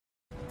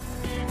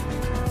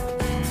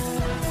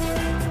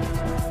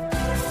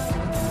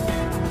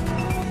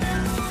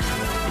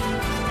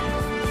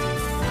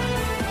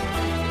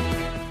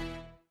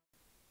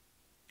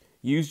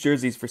Used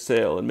jerseys for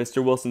sale in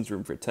Mr. Wilson's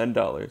room for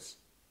 $10.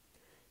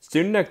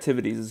 Student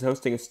Activities is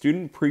hosting a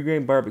student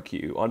pregame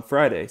barbecue on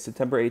Friday,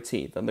 September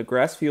 18th on the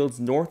grass fields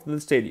north of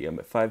the stadium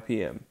at 5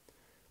 p.m.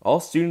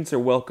 All students are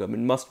welcome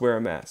and must wear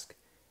a mask.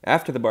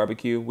 After the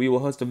barbecue, we will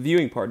host a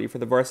viewing party for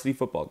the varsity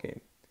football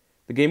game.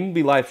 The game will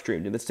be live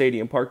streamed in the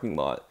stadium parking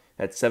lot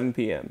at 7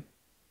 p.m.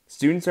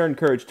 Students are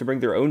encouraged to bring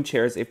their own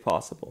chairs if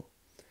possible.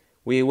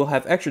 We will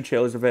have extra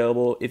chairs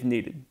available if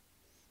needed.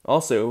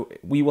 Also,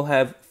 we will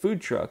have food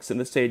trucks in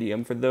the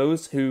stadium for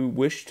those who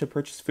wish to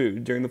purchase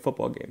food during the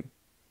football game.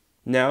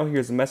 Now,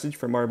 here's a message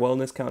from our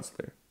wellness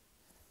counselor.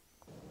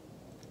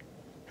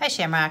 Hi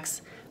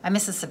Shamrocks, I'm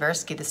Mrs.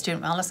 Seversky, the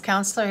Student Wellness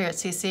Counselor here at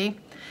CC.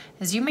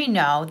 As you may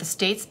know, the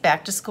state's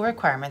back-to-school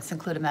requirements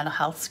include a mental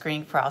health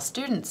screening for all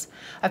students.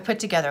 I've put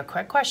together a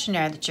quick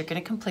questionnaire that you're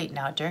going to complete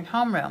now during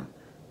homeroom.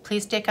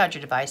 Please take out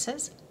your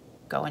devices,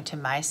 go into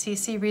My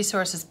CC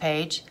Resources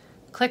page,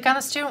 click on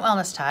the Student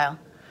Wellness tile.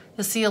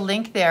 You'll see a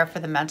link there for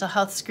the mental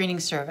health screening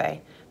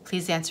survey.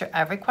 Please answer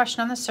every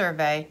question on the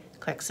survey,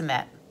 click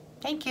Submit.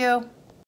 Thank you.